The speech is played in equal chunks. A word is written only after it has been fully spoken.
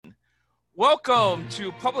Welcome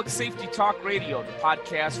to Public Safety Talk Radio, the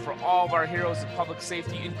podcast for all of our heroes of public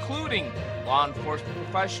safety, including law enforcement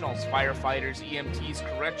professionals, firefighters, EMTs,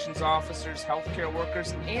 corrections officers, healthcare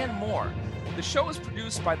workers, and more. The show is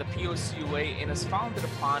produced by the POCUA and is founded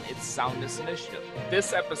upon its Soundness Initiative.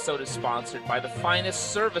 This episode is sponsored by the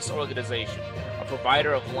Finest Service Organization, a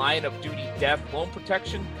provider of line of duty death loan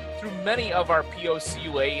protection through many of our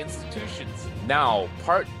POCUA institutions. Now,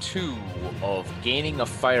 part 2 of Gaining a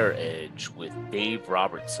Fire Edge with Dave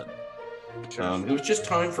Robertson. It was just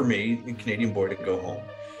time for me, the Canadian boy, to go home.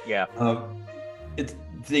 Yeah.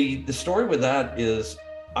 The story with that is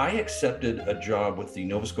I accepted a job with the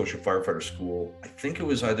Nova Scotia Firefighter School. I think it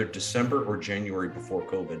was either December or January before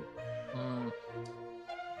COVID.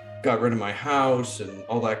 Got rid of my house and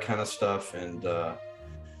all that kind of stuff, and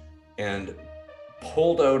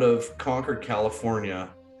pulled out of Concord, California.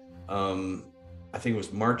 I think it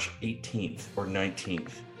was March 18th or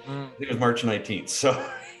 19th. I think it was March 19th. So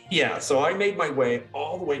yeah, so I made my way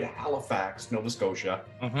all the way to Halifax, Nova Scotia.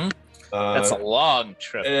 That's a long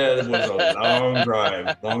trip. It was a long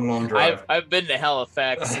drive, long drive. I've been to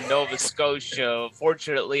Halifax in Nova Scotia.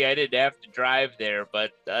 Fortunately, I didn't have to drive there,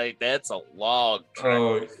 but that's a long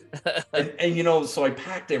trip. And so I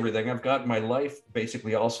packed everything. I've got my life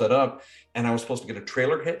basically all set up, and I was supposed to get a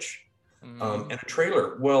trailer hitch and a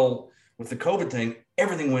trailer. Well, with the COVID thing,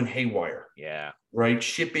 everything went haywire. Yeah. Right?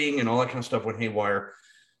 Shipping and all that kind of stuff went haywire.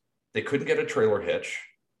 They couldn't get a trailer hitch.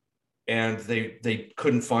 And they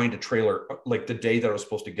couldn't find a trailer like the day that I was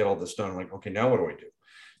supposed to get all this done. I'm like, okay, now what do I do? Yeah.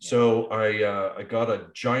 So I got a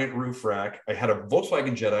giant roof rack. I had a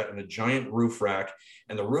Volkswagen Jetta and a giant roof rack.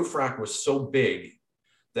 And the roof rack was so big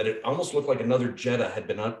that it almost looked like another Jetta had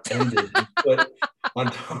been upended and put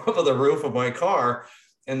on top of the roof of my car.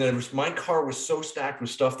 And then my car was so stacked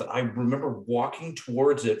with stuff that I remember walking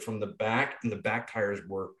towards it from the back, and the back tires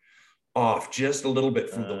were off just a little bit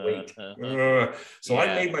from the weight. So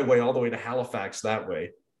I made my way all the way to Halifax that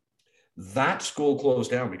way. That school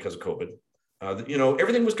closed down because of COVID.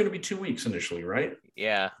 Everything was going to be 2 weeks initially, right?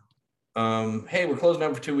 Yeah. Hey, we're closing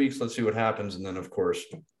down for 2 weeks. Let's see what happens. And then, of course,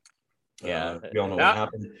 we all know what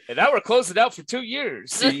happened. And now we're closing out for 2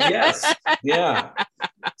 years. Yes. Yeah.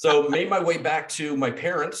 So made my way back to my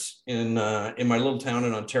parents in my little town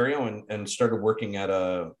in Ontario and started working at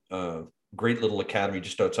a great little academy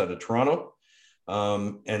just outside of Toronto.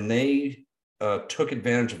 And they took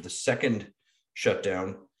advantage of the second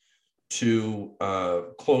shutdown to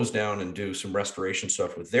close down and do some restoration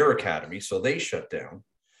stuff with their academy. So they shut down.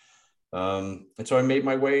 And so I made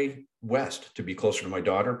my way west to be closer to my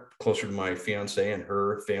daughter, closer to my fiance and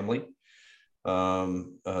her family.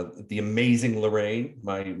 The amazing Lorraine,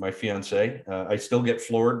 my fiance. I still get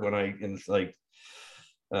floored when I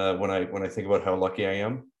think about how lucky I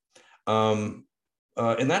am. And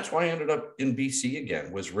that's why I ended up in BC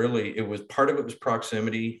again. Part of it was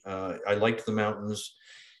proximity. I liked the mountains,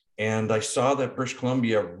 and I saw that British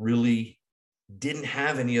Columbia really didn't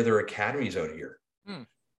have any other academies out here.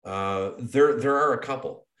 There are a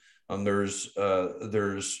couple. There's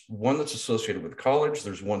one that's associated with college.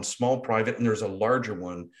 There's one small private, and there's a larger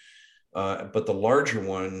one. But the larger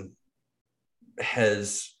one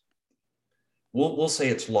we'll say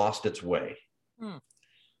it's lost its way.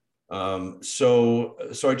 So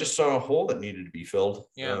I just saw a hole that needed to be filled,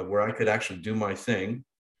 where I could actually do my thing,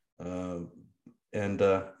 and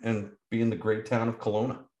be in the great town of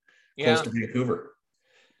Kelowna, close to Vancouver.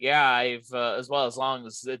 Yeah, I've as long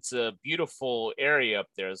as it's a beautiful area up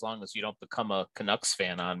there, as long as you don't become a Canucks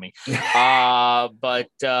fan on me. But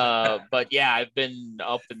yeah, I've been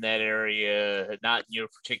up in that area, not in your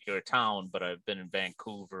particular town, but I've been in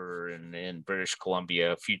Vancouver and in British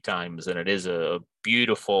Columbia a few times, and it is a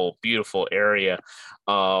beautiful, beautiful area,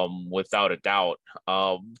 without a doubt.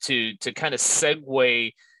 To kind of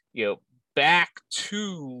segue, back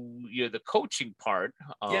to the coaching part,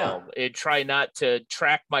 and try not to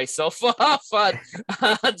track myself off on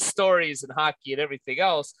stories and hockey and everything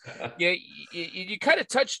else. You kind of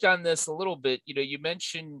touched on this a little bit. You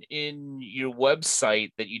mentioned in your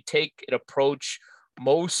website that you take an approach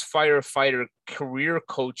most firefighter career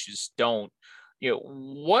coaches don't.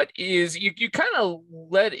 What is you kind of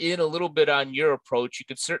let in a little bit on your approach. You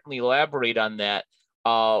could certainly elaborate on that.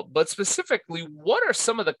 But specifically, what are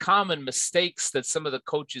some of the common mistakes that some of the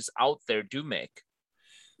coaches out there do make?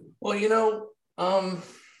 Well,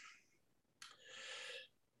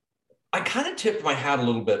 I kind of tipped my hat a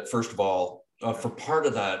little bit, first of all, for part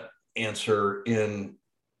of that answer in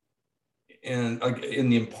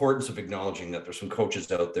the importance of acknowledging that there's some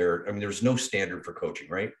coaches out there. I mean, there's no standard for coaching,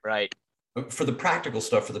 right? Right. For the practical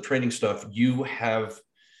stuff, for the training stuff, you have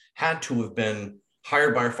had to have been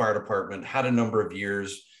hired by a fire department, had a number of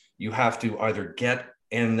years. You have to either get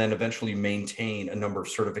and then eventually maintain a number of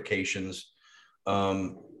certifications.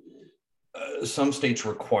 Some states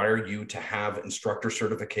require you to have instructor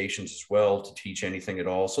certifications as well to teach anything at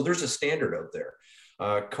all. So there's a standard out there.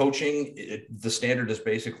 Coaching, the standard is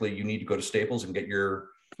basically you need to go to Staples and get your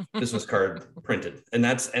business card printed. And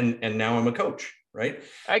now I'm a coach, right?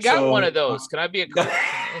 I got one of those. Can I be a coach?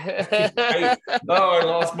 I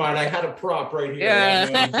lost mine. I had a prop right here. Yeah.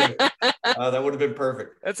 That would have been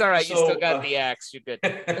perfect. That's all right. You still got the axe. You're good.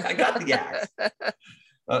 I got the axe.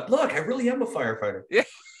 Look, I really am a firefighter. Yeah.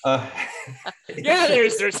 Yeah,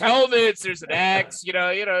 there's helmets, there's an axe,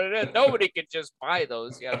 nobody could just buy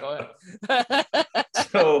those. Yeah, go ahead.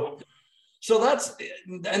 So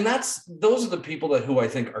those are the people who I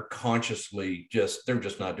think are consciously they're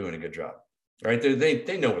just not doing a good job, right?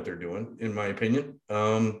 They know what they're doing, in my opinion.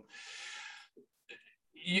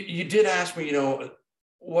 You did ask me,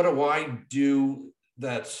 what do I do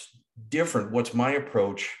that's different? What's my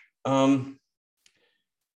approach?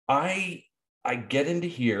 I get into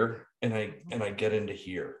here and I get into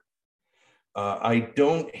here. I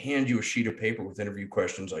don't hand you a sheet of paper with interview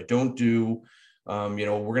questions. I don't do, we're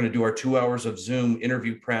going to do our 2 hours of Zoom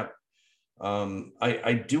interview prep.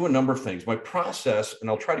 I do a number of things. My process,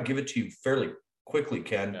 and I'll try to give it to you fairly quickly,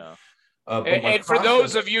 Ken. Yeah. And for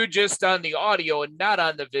those of you just on the audio and not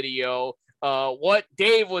on the video, what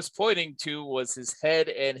Dave was pointing to was his head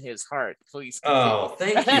and his heart. Please continue. Oh,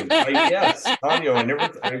 thank you. Yes, audio.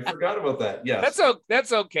 I forgot about that. Yes,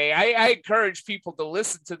 that's okay. I encourage people to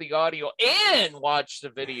listen to the audio and watch the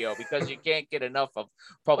video because you can't get enough of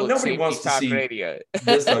public safety wants talk to see radio.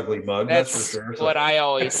 This ugly mug. that's for sure. What I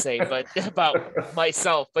always say, but about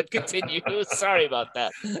myself. But continue. Sorry about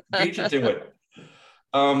that. Beat you to it.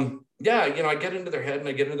 I get into their head and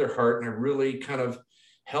I get into their heart, and I really kind of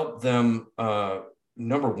help them.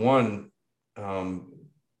 Number one,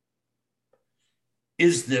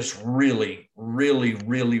 is this really, really,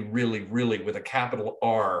 really, really, really, with a capital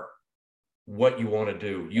R, what you want to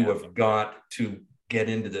do? You have got to get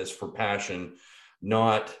into this for passion,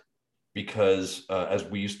 not because, as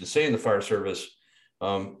we used to say in the fire service,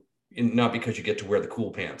 not because you get to wear the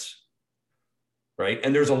cool pants, right?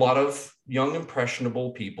 And there's a lot of young,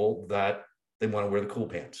 impressionable people that they want to wear the cool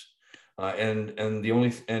pants. And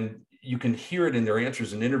you can hear it in their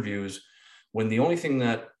answers in interviews when the only thing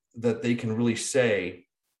that they can really say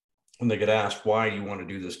when they get asked, why do you want to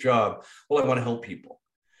do this job? Well, I want to help people.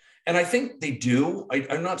 And I think they do.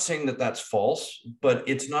 I'm not saying that that's false, but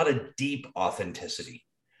it's not a deep authenticity,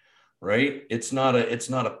 right? It's not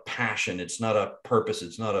a passion. It's not a purpose.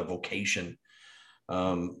 It's not a vocation.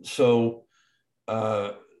 So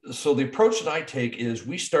the approach that I take is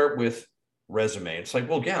we start with resume. It's like,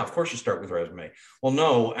 well, yeah, of course you start with resume. Well,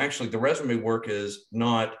 no, actually the resume work is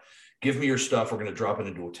not give me your stuff, we're going to drop it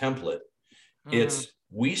into a template. It's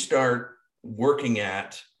we start working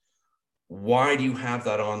at why do you have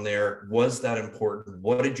that on there? Was that important?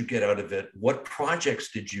 What did you get out of it? What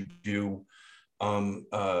projects did you do?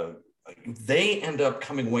 They end up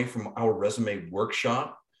coming away from our resume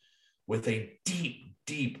workshop with a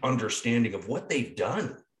deep understanding of what they've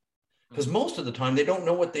done. Because most of the time they don't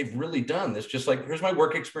know what they've really done. It's just like, here's my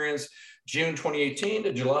work experience, June 2018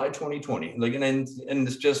 to July 2020. Like, and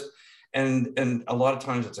it's just, and a lot of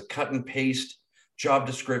times it's a cut and paste job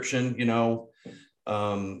description,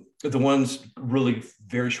 the ones really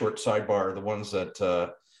very short sidebar, the ones that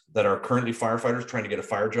are currently firefighters trying to get a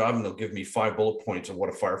fire job, and they'll give me 5 bullet points of what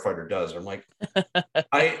a firefighter does. I'm like,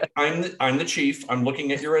 I'm the chief. I'm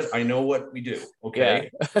looking at your, I know what we do.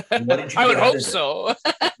 Okay. Yeah. What did you I would hope so.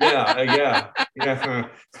 Yeah.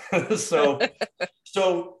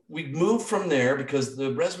 So we move from there because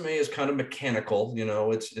the resume is kind of mechanical.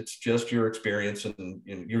 It's just your experience and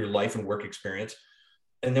your life and work experience.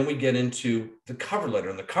 And then we get into the cover letter,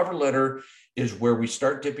 and the cover letter is where we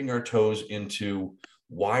start dipping our toes into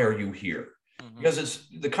why are you here? Because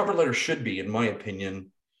the cover letter should be, in my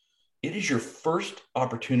opinion, it is your first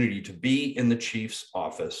opportunity to be in the chief's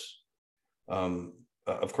office.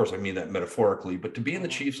 Of course, I mean that metaphorically, but to be in the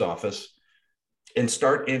chief's office and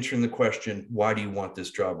start answering the question, why do you want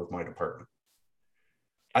this job with my department?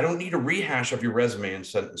 I don't need a rehash of your resume and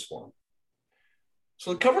sentence form.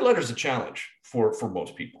 So the cover letter is a challenge for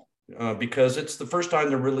most people because it's the first time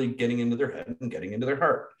they're really getting into their head and getting into their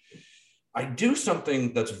heart. I do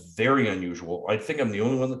something that's very unusual. I think I'm the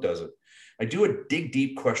only one that does it. I do a dig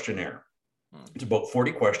deep questionnaire. It's about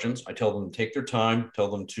 40 questions. I tell them to take their time, tell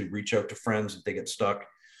them to reach out to friends if they get stuck,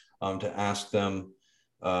 to ask them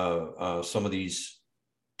some of these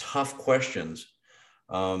tough questions.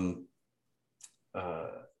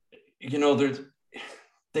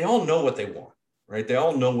 they all know what they want, right? They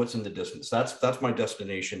all know what's in the distance. That's my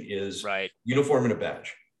destination is Right. uniform and a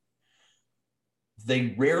badge.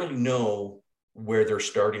 They rarely know where they're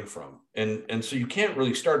starting from. And so you can't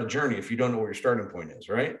really start a journey if you don't know where your starting point is,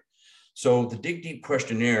 right? So the Dig Deep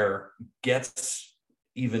questionnaire gets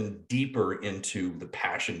even deeper into the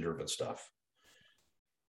passion-driven stuff.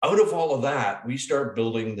 Out of all of that, we start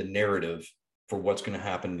building the narrative for what's going to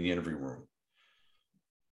happen in the interview room.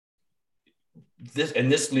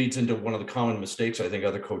 This leads into one of the common mistakes I think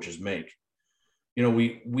other coaches make. You know,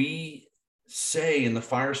 we say in the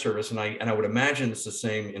fire service, and I would imagine it's the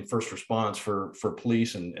same in first response for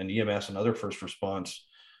police and EMS and other first response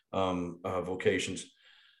vocations.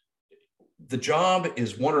 The job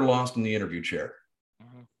is won or lost in the interview chair,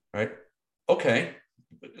 right? Okay,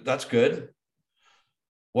 that's good.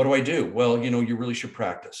 What do I do? Well, you really should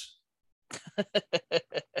practice,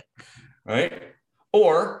 right?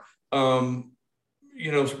 Or,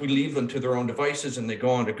 we leave them to their own devices and they go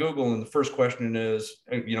on to Google. And the first question is,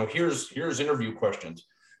 here's interview questions.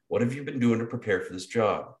 What have you been doing to prepare for this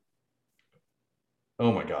job?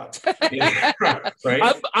 Oh my God.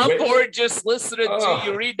 Right? I'm bored just listening to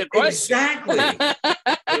you read the question. Exactly.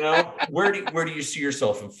 Where do you see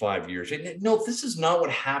yourself in 5 years? No, this is not what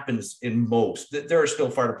happens in most. There are still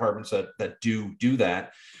fire departments that do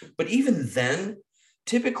that. But even then,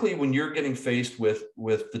 typically when you're getting faced with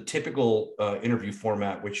the typical interview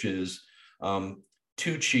format, which is 2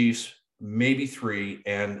 chiefs, maybe 3,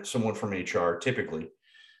 and someone from HR, typically,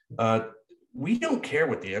 we don't care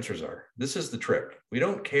what the answers are. This is the trick. We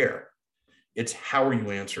don't care. It's how are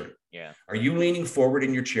you answering? Yeah. Are you leaning forward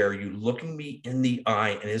in your chair? Are you looking me in the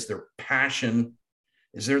eye? And is there passion?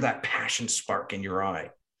 Is there that passion spark in your eye?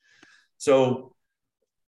 So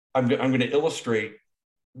I'm going to illustrate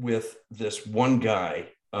with this one guy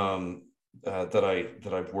that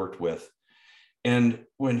I've worked with. And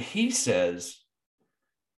when he says,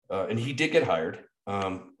 and he did get hired,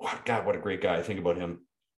 God, what a great guy. I think about him.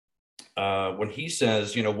 When he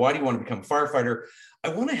says, why do you want to become a firefighter? I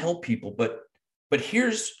want to help people, but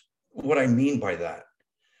here's what I mean by that.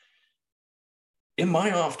 In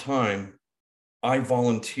my off time, I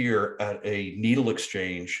volunteer at a needle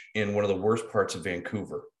exchange in one of the worst parts of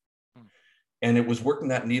Vancouver. And it was working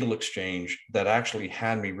that needle exchange that actually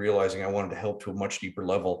had me realizing I wanted to help to a much deeper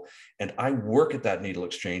level. And I work at that needle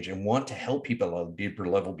exchange and want to help people at a deeper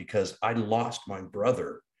level because I lost my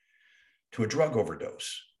brother to a drug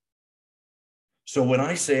overdose. So when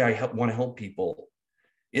I say I want to help people,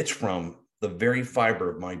 it's from the very fiber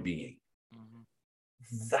of my being. Mm-hmm.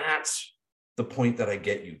 That's the point that I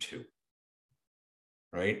get you to,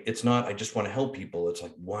 right? It's not, I just want to help people. It's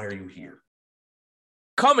like, why are you here?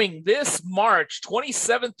 Coming this March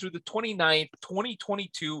 27th through the 29th,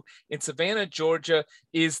 2022 in Savannah, Georgia,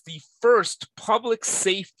 is the first Public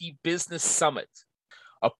Safety Business Summit,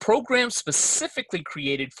 a program specifically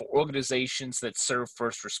created for organizations that serve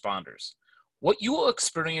first responders. What you will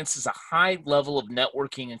experience is a high level of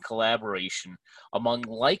networking and collaboration among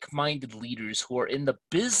like-minded leaders who are in the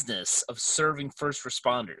business of serving first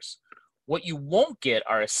responders. What you won't get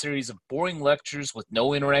are a series of boring lectures with no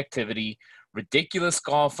interactivity, ridiculous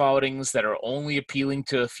golf outings that are only appealing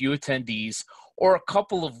to a few attendees, or a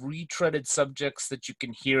couple of retreaded subjects that you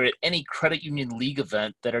can hear at any credit union league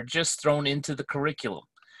event that are just thrown into the curriculum.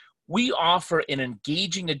 We offer an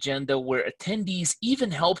engaging agenda where attendees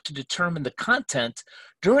even help to determine the content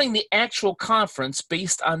during the actual conference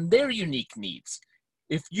based on their unique needs.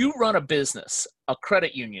 If you run a business, a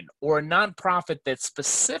credit union, or a nonprofit that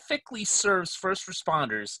specifically serves first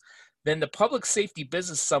responders, then the Public Safety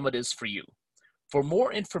Business Summit is for you. For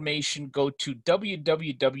more information, go to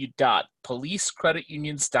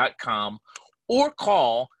www.policecreditunions.com or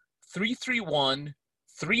call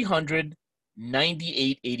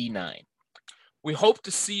 331-300-9889. We hope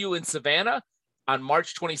to see you in Savannah on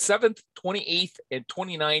March 27th, 28th, and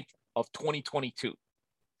 29th of 2022.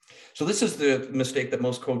 So this is the mistake that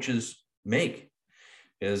most coaches make,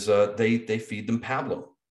 is they feed them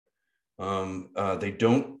Pablo. They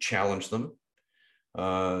don't challenge them.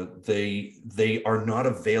 They are not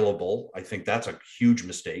available. I think that's a huge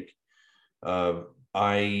mistake. I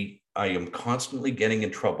am constantly getting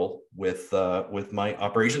in trouble with my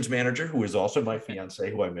operations manager, who is also my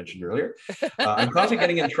fiance, who I mentioned earlier. I'm constantly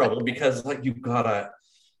getting in trouble because you've got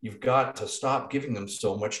to stop giving them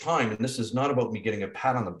so much time. And this is not about me getting a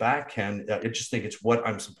pat on the back end. I just think it's what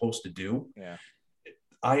I'm supposed to do. Yeah.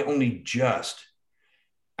 I only just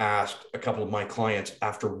asked a couple of my clients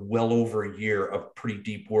after well over a year of pretty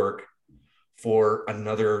deep work for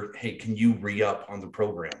another, hey, can you re-up on the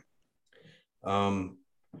program?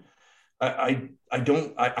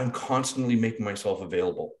 I'm constantly making myself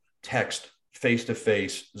available. Text, face to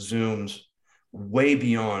face, Zooms, way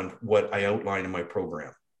beyond what I outline in my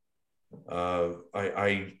program.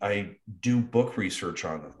 I do book research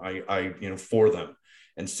on them. For them,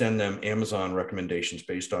 and send them Amazon recommendations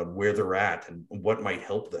based on where they're at and what might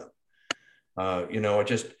help them. I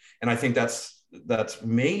think that's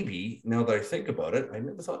maybe, now that I think about it, I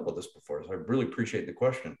never thought about this before. So I really appreciate the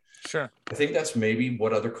question. Sure. I think that's maybe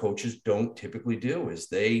what other coaches don't typically do is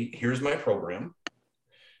here's my program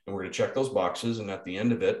and we're going to check those boxes. And at the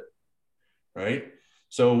end of it, right.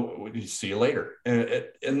 So we see you later.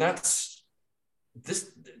 And that's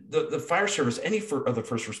the fire service, any other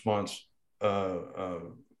first response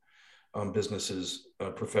businesses,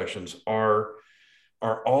 professions are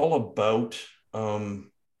all about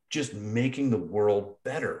just making the world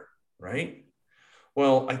better, right?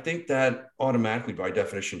 Well, I think that automatically, by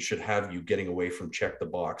definition, should have you getting away from check the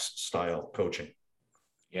box style coaching.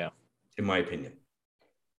 Yeah, in my opinion.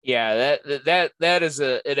 Yeah, that is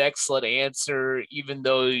an excellent answer. Even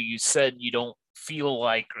though you said you don't feel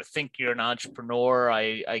like or think you're an entrepreneur,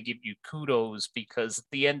 I give you kudos, because at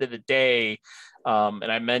the end of the day,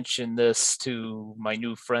 and I mentioned this to my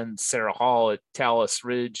new friend Sarah Hall at Talus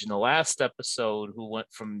Ridge in the last episode, who went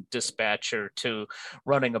from dispatcher to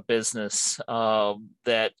running a business,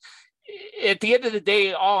 that at the end of the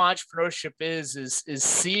day, all entrepreneurship is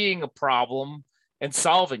seeing a problem and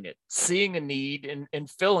solving it, seeing a need and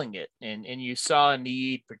filling it. And you saw a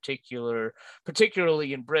need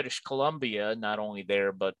particularly in British Columbia, not only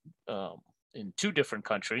there, but in 2 different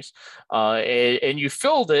countries, and you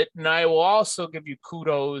filled it. And I will also give you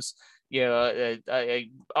kudos. I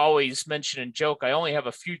always mention and joke, I only have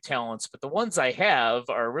a few talents, but the ones I have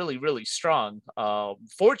are really, really strong.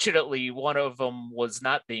 Fortunately, one of them was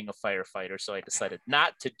not being a firefighter, so I decided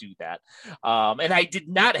not to do that. And I did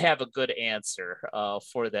not have a good answer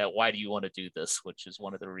for that. Why do you want to do this? Which is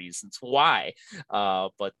one of the reasons why.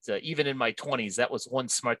 But even in my 20s, that was one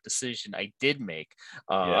smart decision I did make.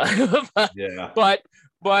 Yeah.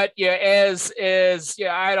 But yeah, as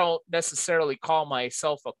I don't necessarily call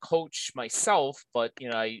myself a coach myself, but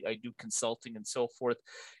I do consulting and so forth.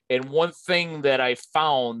 And one thing that I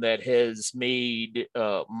found that has made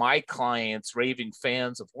my clients raving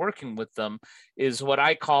fans of working with them is what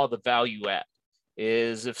I call the value add.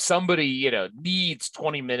 Is if somebody needs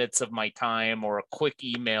 20 minutes of my time or a quick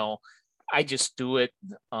email, I just do it.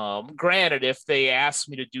 Granted, if they ask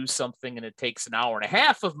me to do something and it takes an hour and a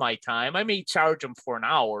half of my time, I may charge them for an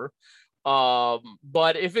hour.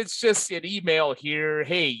 But if it's just an email here,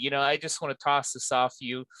 hey, I just want to toss this off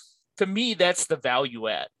you, to me, that's the value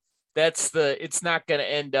add. It's not going to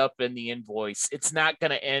end up in the invoice. It's not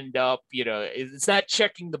going to end up, it's not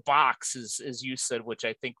checking the box, as you said, which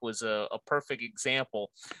I think was a perfect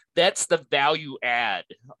example. That's the value add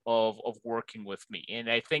of working with me. And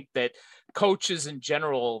I think that coaches in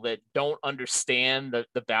general that don't understand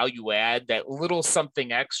the value add, that little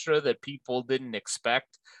something extra that people didn't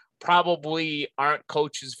expect, probably aren't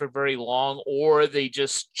coaches for very long, or they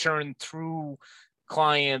just churn through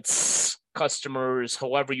clients, customers,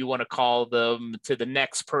 however you want to call them, to the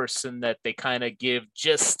next person that they kind of give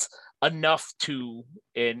just enough to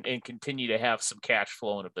and continue to have some cash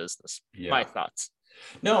flow in a business. Yeah. My thoughts.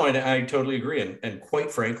 No, and I totally agree. And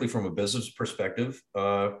quite frankly, from a business perspective,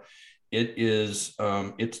 it is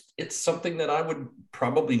it's something that I would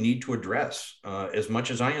probably need to address as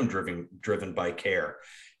much as I am driven by care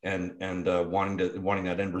and wanting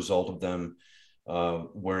that end result of them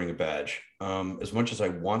wearing a badge. As much as I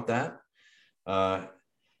want that, got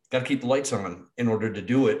to keep the lights on in order to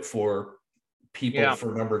do it for people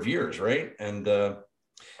for a number of years, right? And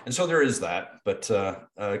so there is that. But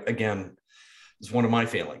again, it's one of my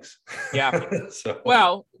failings. Yeah. So.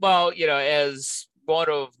 Well, as one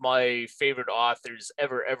of my favorite authors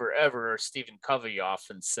ever, Stephen Covey,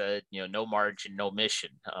 often said, no margin, no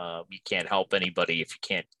mission. You can't help anybody if you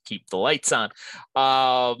can't keep the lights on.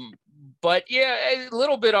 But yeah, a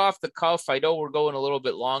little bit off the cuff. I know we're going a little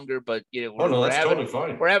bit longer, but totally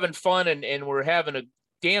fine. We're having fun and we're having a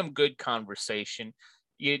damn good conversation.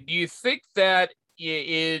 Do you think that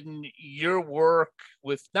in your work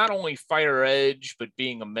with not only Fire Edge, but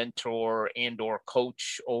being a mentor and or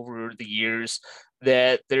coach over the years,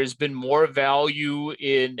 that there's been more value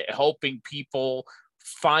in helping people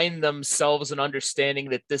find themselves and understanding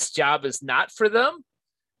that this job is not for them,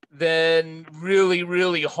 than really,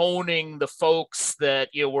 really honing the folks that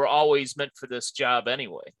were always meant for this job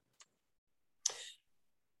anyway?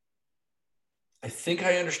 I think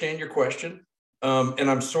I understand your question. And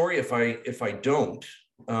I'm sorry if I don't.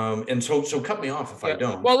 And so cut me off if I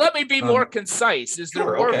don't. Well, let me be more concise.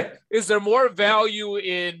 Okay. Is there more value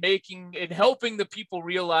in helping the people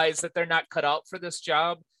realize that they're not cut out for this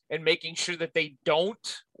job and making sure that they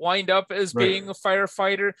don't wind up as being a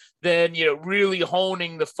firefighter than, really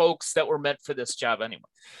honing the folks that were meant for this job anyway?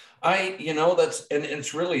 That's, and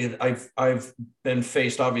it's really, I've been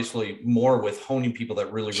faced obviously more with honing people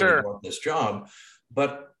that really want this job,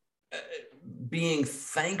 but being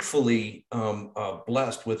thankfully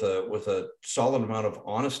blessed with a solid amount of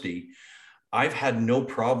honesty, I've had no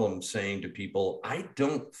problem saying to people, I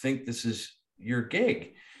don't think this is your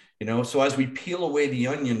gig. So as we peel away the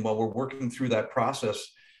onion while we're working through that process,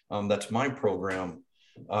 that's my program.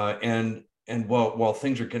 And while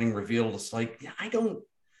things are getting revealed, it's like, I don't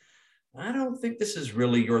think this is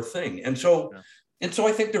really your thing. And so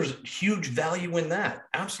I think there's huge value in that.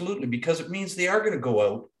 Absolutely. Because it means they are going to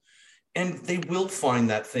go out and they will find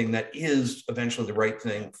that thing that is eventually the right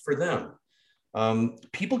thing for them.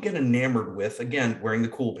 People get enamored with, again, wearing the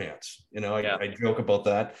cool pants. I joke about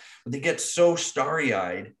that, but they get so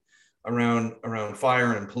starry-eyed around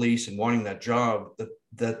fire and police and wanting that job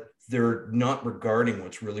that they're not regarding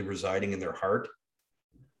what's really residing in their heart.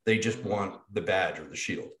 They just want the badge or the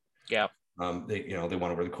shield. Yeah. They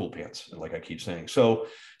want to wear the cool pants, like I keep saying. So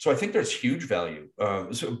I think there's huge value.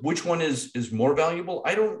 So which one is more valuable?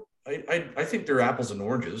 I think they're apples and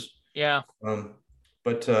oranges. Yeah.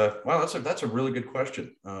 But wow, that's a really good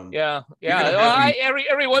question. Yeah. Well,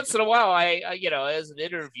 every once in a while, I as an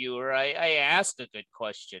interviewer, I ask a good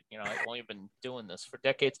question. I've only been doing this for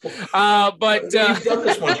decades. But you've done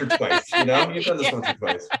this once or twice. You've done this once or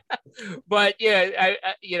twice. But I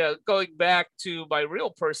going back to my real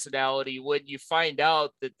personality, when you find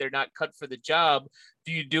out that they're not cut for the job,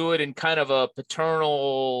 do you do it in kind of a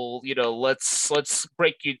paternal, let's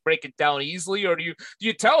break it down easily, or do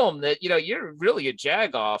you tell them that you're really a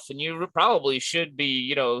jagoff and you probably should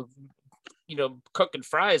be cooking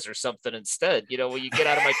fries or something instead? Will you get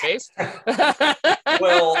out of my face?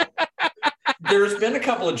 Well, there's been a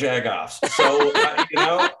couple of jagoffs, so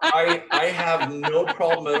I have no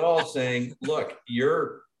problem at all saying, look,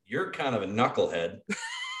 you're kind of a knucklehead.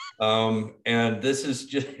 And this is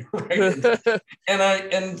just right.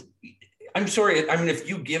 And I'm sorry. I mean, if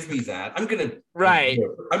you give me that, I'm going to,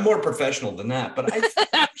 I'm more professional than that, but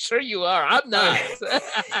I'm sure you are. I'm not,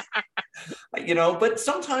 but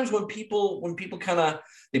sometimes when people kind of,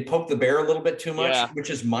 they poke the bear a little bit too much, which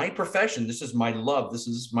is my profession. This is my love. This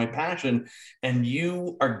is my passion. And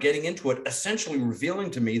you are getting into it, essentially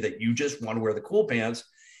revealing to me that you just want to wear the cool pants,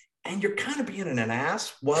 and you're kind of being an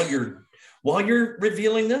ass while you're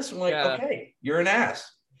revealing this. I'm like, okay, you're an ass.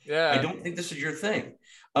 Yeah. I don't think this is your thing.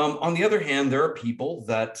 On the other hand, there are people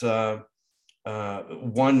that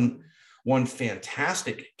one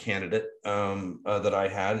fantastic candidate that I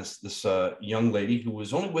had is this young lady who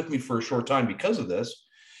was only with me for a short time because of this.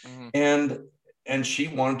 Mm-hmm. And she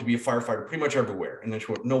wanted to be a firefighter pretty much everywhere. And then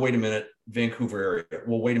she went, no, wait a minute, Vancouver area.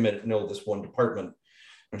 Well, wait a minute, no, this one department.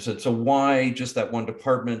 And I said, so why just that one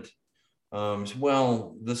department?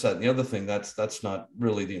 Well, this, that, and the other thing, that's not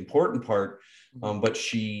really the important part. But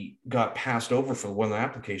she got passed over for one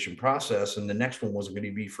application process, and the next one wasn't going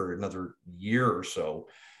to be for another year or so.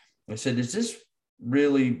 I said, is this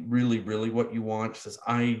really, really, really what you want? She says,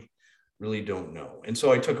 I really don't know. And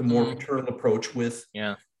so I took a more paternal approach with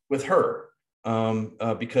her,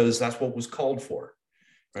 because that's what was called for.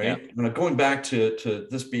 Right. Yeah. Going back to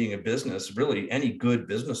this being a business, really any good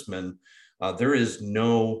businessman, there is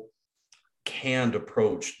no canned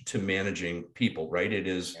approach to managing people, right? It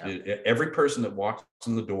is every person that walks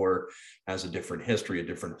in the door has a different history, a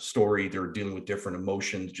different story. They're dealing with different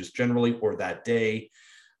emotions just generally, or that day.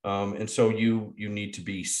 And so you need to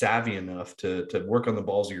be savvy enough to work on the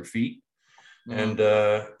balls of your feet, and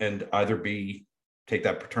either take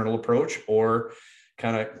that paternal approach or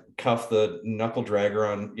kind of cuff the knuckle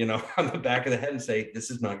dragger on the back of the head and say, this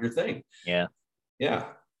is not your thing. Yeah.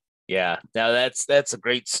 Now that's a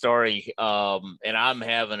great story. And I'm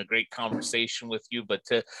having a great conversation with you, but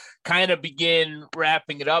to kind of begin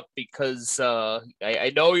wrapping it up, because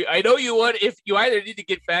I know you want, if you either need to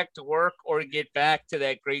get back to work or get back to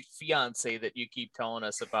that great fiance that you keep telling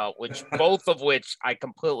us about, which both of which I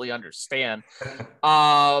completely understand.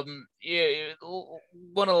 One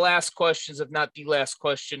of the last questions, if not the last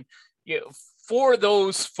question, for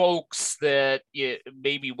those folks that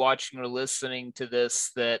may be watching or listening to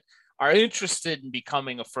this that are interested in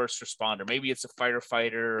becoming a first responder, maybe it's a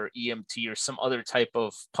firefighter or EMT or some other type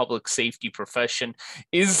of public safety profession,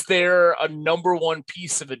 is there a number one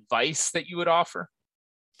piece of advice that you would offer?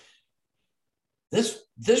 This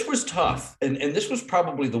was tough. And this was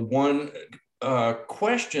probably the one,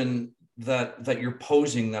 question that you're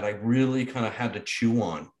posing that I really kind of had to chew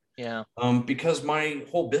on. Yeah. Because my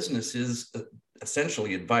whole business is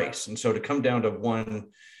essentially advice, and so to come down to one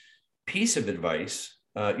piece of advice,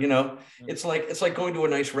 it's like going to a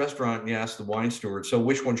nice restaurant and you ask the wine steward, so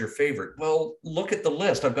which one's your favorite? Well, look at the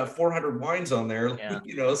list. I've got 400 wines on there. Yeah.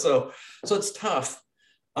 So it's tough.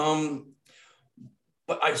 But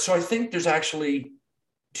I think there's actually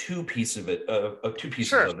two pieces of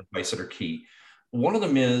advice that are key. One of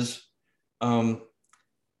them is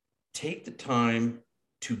take the time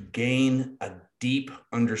to gain a deep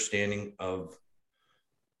understanding of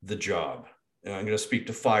the job. And I'm going to speak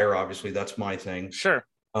to fire. Obviously, that's my thing. Sure.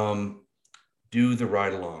 Do the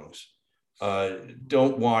ride-alongs.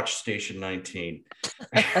 Don't watch Station 19,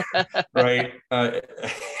 right?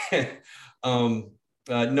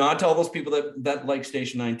 Not to all those people that like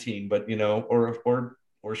Station 19, but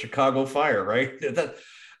or Chicago Fire, right?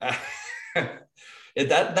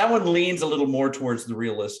 That one leans a little more towards the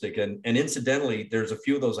realistic, and incidentally, there's a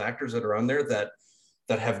few of those actors that are on there that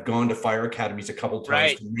have gone to fire academies a couple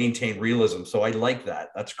times to maintain realism. So I like that.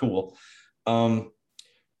 That's cool.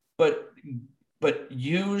 But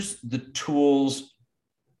use the tools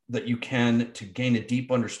that you can to gain a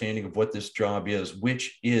deep understanding of what this job is,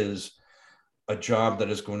 which is a job that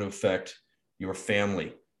is going to affect your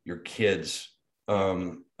family, your kids.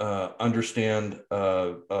 Understand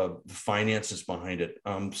the finances behind it.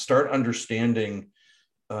 Start understanding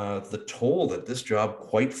the toll that this job,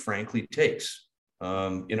 quite frankly, takes.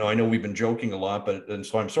 I know we've been joking a lot, and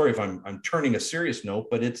so I'm sorry if I'm turning a serious note,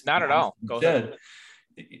 but it's not at all. Go ahead.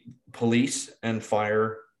 Police and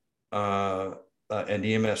fire and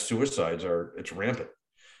EMS suicides it's rampant.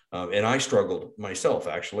 And I struggled myself,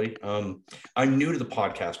 actually. I'm new to the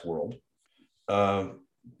podcast world,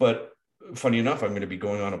 but funny enough, I'm going to be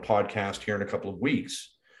going on a podcast here in a couple of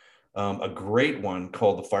weeks, a great one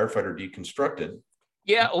called The Firefighter Deconstructed.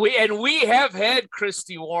 Yeah, we have had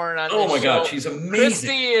Christy Warren on. Oh my show. God, she's amazing.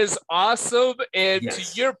 Christy is awesome, and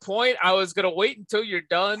to your point, I was gonna wait until you're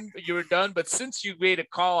done. You were done, but since you made a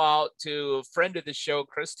call out to a friend of the show,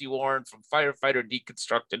 Christy Warren from Firefighter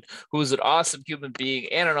Deconstructed, who's an awesome human being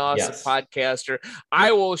and an awesome podcaster,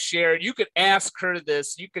 I will share. You could ask her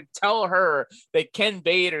this. You could tell her that Ken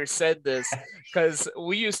Bader said this, because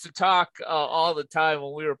we used to talk all the time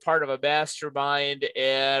when we were part of a mastermind,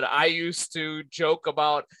 and I used to joke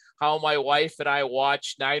about how my wife and I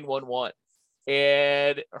watched 911,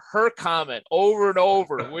 and her comment over and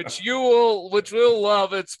over, which we'll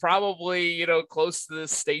love. It's probably, close to the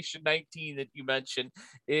Station 19 that you mentioned,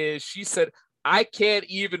 is she said, I can't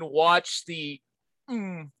even watch the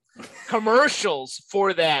commercials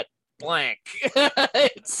for that blank.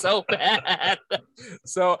 It's so bad.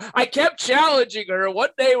 So I kept challenging her.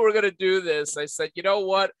 One day we're going to do this. I said, you know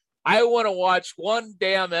what? I want to watch one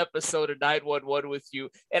damn episode of 911 with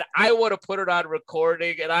you, and I want to put it on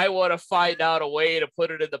recording, and I want to find out a way to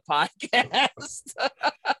put it in the podcast.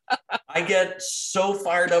 I get so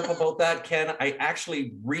fired up about that, Ken. I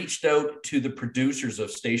actually reached out to the producers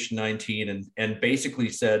of Station 19 and basically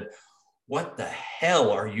said, what the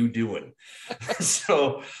hell are you doing?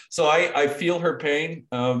 so I feel her pain,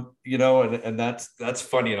 and that's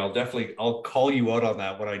funny. And I'll call you out on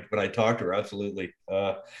that when I talk to her. Absolutely.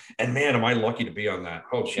 And man, am I lucky to be on that.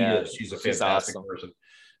 Oh, she's a fantastic person.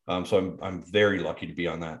 So I'm very lucky to be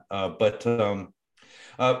on that.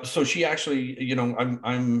 So she actually,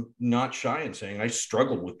 I'm not shy in saying I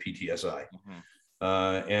struggled with PTSI.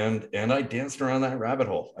 And I danced around that rabbit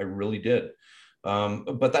hole. I really did.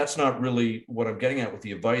 But that's not really what I'm getting at with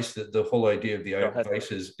the advice. That the whole idea of the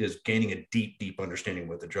advice is gaining a deep understanding of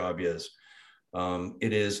what the job is.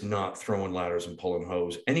 It is not throwing ladders and pulling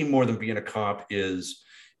hose any more than being a cop is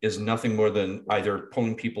nothing more than either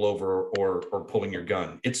pulling people over or pulling your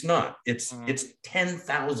gun. It's not. It's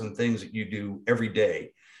 10,000 things that you do every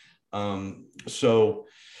day. So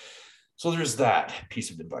there's that piece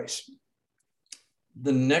of advice.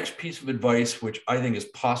 The next piece of advice, which I think is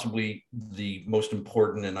possibly the most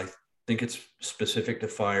important, and I think it's specific to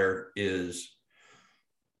fire, is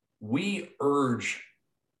we urge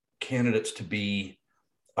candidates to be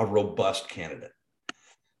a robust candidate.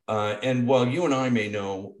 And while you and I may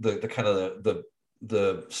know the kind of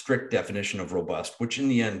the strict definition of robust, which in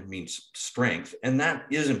the end means strength, and that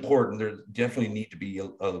is important, there definitely need to be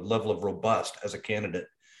a level of robust as a candidate.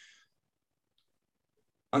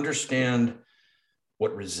 Understand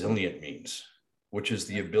what resilient means, which is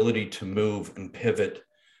the ability to move and pivot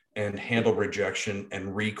and handle rejection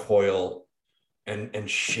and recoil and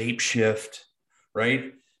shape shift,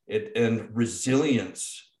 right? And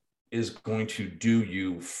resilience is going to do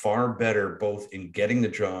you far better both in getting the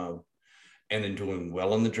job and in doing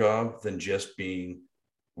well in the job than just being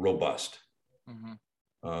robust.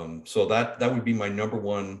 So that would be my number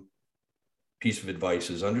one piece of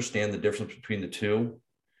advice, is understand the difference between the two,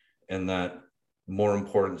 and that more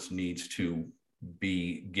importance needs to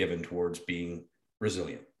be given towards being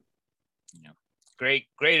resilient. Yeah. Great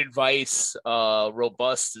advice.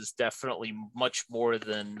 Robust is definitely much more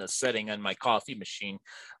than a setting on my coffee machine,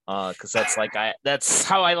 because that's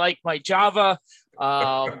how I like my Java.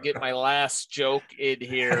 Get my last joke in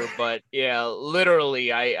here, but yeah,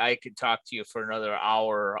 literally, I could talk to you for another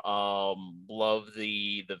hour. Love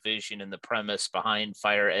the vision and the premise behind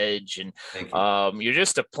Fire Edge, and you're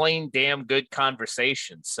just a plain damn good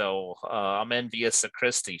conversation. So I'm envious of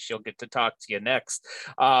Christy. She'll get to talk to you next.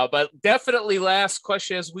 But definitely, last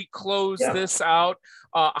question as we close this out.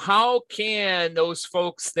 How can those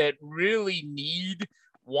folks that really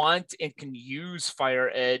want and can use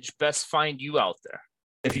Fire Edge best find you out there?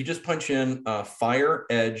 If you just punch in Fire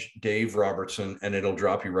Edge Dave Robertson, and it'll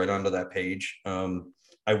drop you right onto that page.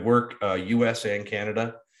 I work US and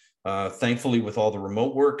Canada. Thankfully, with all the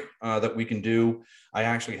remote work that we can do, I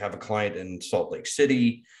actually have a client in Salt Lake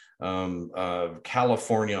City,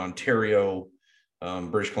 California, Ontario,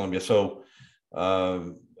 British Columbia. So,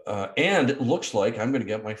 and it looks like I'm going to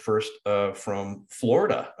get my first from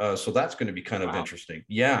Florida. So that's going to be kind of interesting.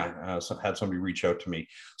 Yeah. Had somebody reach out to me.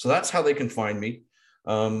 So that's how they can find me.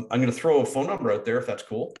 I'm going to throw a phone number out there if that's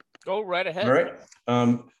cool. Go right ahead. All right.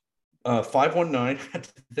 519,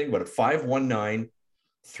 think about it,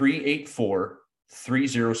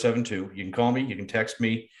 519-384-3072. You can call me, you can text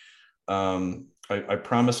me. I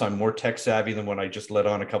promise I'm more tech savvy than what I just let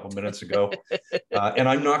on a couple minutes ago. And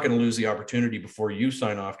I'm not going to lose the opportunity before you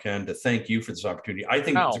sign off, Ken, to thank you for this opportunity. I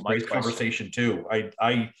think it's a great conversation too.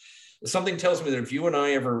 Something tells me that if you and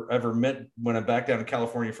I ever met when I'm back down in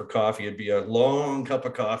California for coffee, it'd be a long cup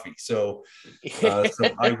of coffee. So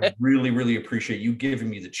I really, really appreciate you giving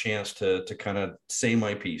me the chance to kind of say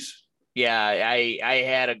my piece. Yeah, I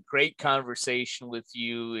had a great conversation with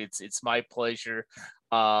you. It's my pleasure.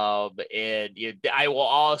 And I will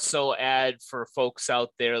also add, for folks out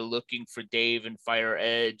there looking for Dave and Fire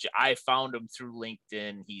Edge, I found him through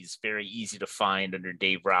LinkedIn. He's very easy to find under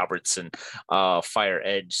Dave Robertson, Fire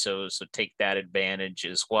Edge. So take that advantage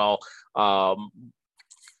as well.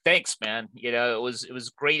 Thanks, man. It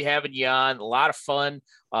was great having you on. A lot of fun.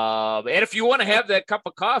 And if you want to have that cup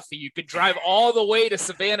of coffee, you could drive all the way to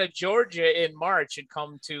Savannah, Georgia in March and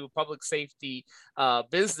come to Public Safety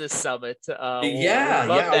Business Summit. I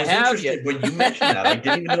was interested when you mentioned that. I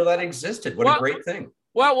didn't even know that existed. What a great thing.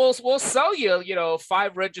 Well, we'll sell you,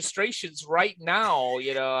 5 registrations right now,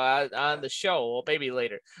 on the show. Well, maybe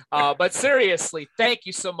later. But seriously, thank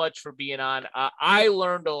you so much for being on. I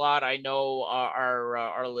learned a lot. I know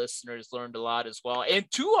our listeners learned a lot as well. And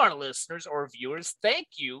to our listeners or viewers, thank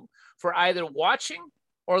you for either watching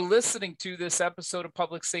or listening to this episode of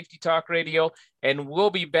Public Safety Talk Radio. And we'll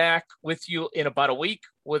be back with you in about a week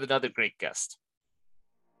with another great guest.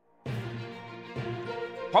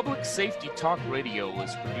 Public Safety Talk Radio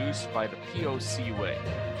is produced by the POCUA.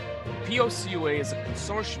 The POCUA is a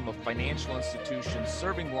consortium of financial institutions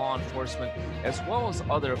serving law enforcement as well as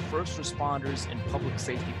other first responders and public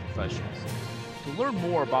safety professionals. To learn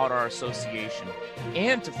more about our association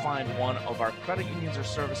and to find one of our credit unions or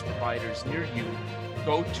service providers near you,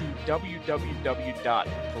 go to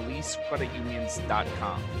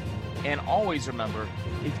www.policecreditunions.com. And always remember,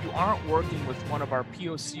 if you aren't working with one of our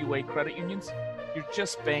POCUA credit unions, you're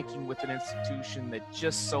just banking with an institution that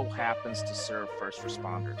just so happens to serve first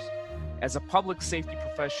responders. As a public safety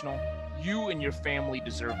professional, you and your family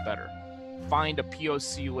deserve better. Find a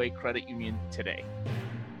POCUA credit union today.